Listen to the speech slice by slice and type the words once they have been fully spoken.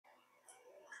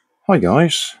Hi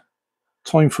guys,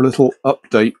 time for a little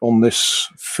update on this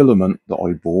filament that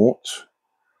I bought.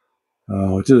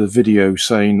 I did a video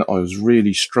saying that I was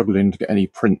really struggling to get any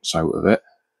prints out of it.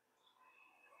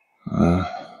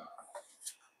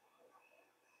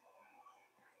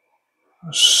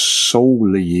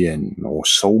 Soleyin or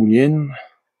Soleyin.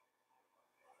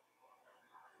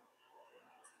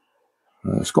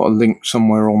 It's got a link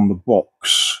somewhere on the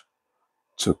box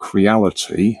to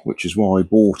Creality, which is why I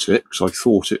bought it, because I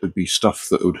thought it would be stuff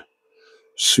that would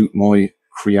suit my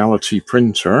Creality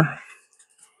printer.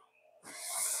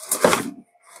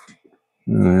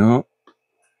 There we are.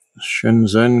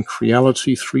 Shenzhen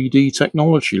Creality 3D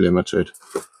Technology Limited.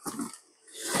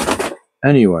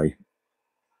 Anyway,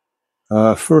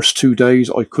 first 2 days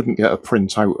I couldn't get a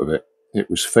print out of it. It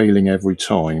was failing every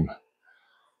time.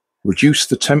 Reduced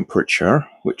the temperature,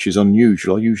 which is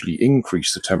unusual. I usually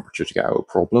increase the temperature to get out of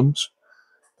problems,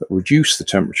 but reduced the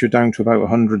temperature down to about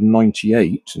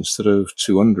 198 instead of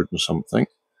 200 and something,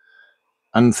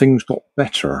 and things got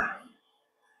better.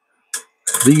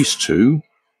 These two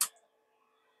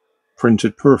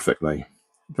printed perfectly.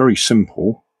 Very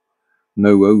simple,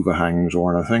 no overhangs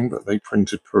or anything, but they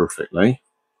printed perfectly.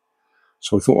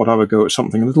 So I thought I'd have a go at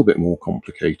something a little bit more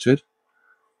complicated.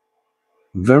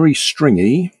 Very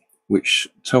stringy, which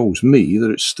tells me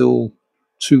that it's still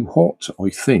too hot, I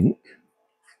think.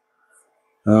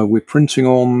 We're printing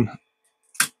on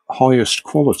highest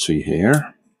quality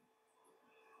here.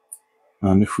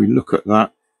 And if we look at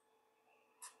that,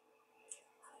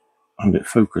 and it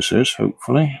focuses,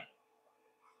 hopefully.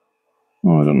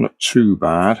 Oh, it doesn't look too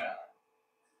bad.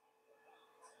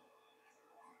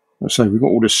 Let's say we've got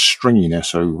all this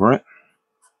stringiness over it.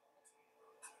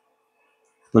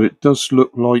 But it does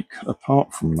look like,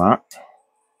 apart from that,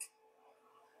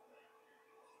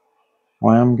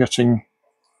 I am getting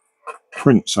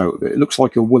prints out of it. It looks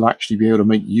like I will actually be able to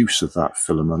make use of that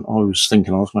filament. I was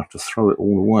thinking I was going to have to throw it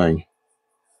all away.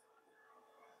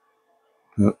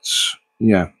 But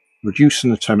yeah, reducing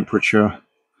the temperature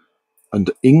and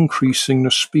increasing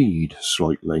the speed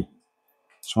slightly.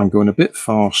 So I'm going a bit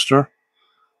faster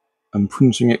and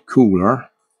printing it cooler.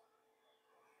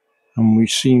 And we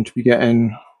seem to be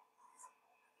getting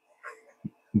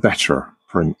better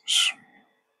prints.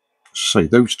 So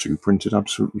those two printed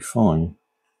absolutely fine.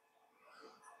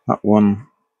 That one,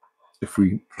 if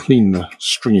we clean the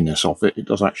stringiness off it, it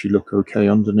does actually look okay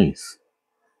underneath.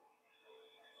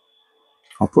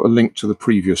 I'll put a link to the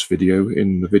previous video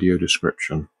in the video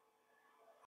description.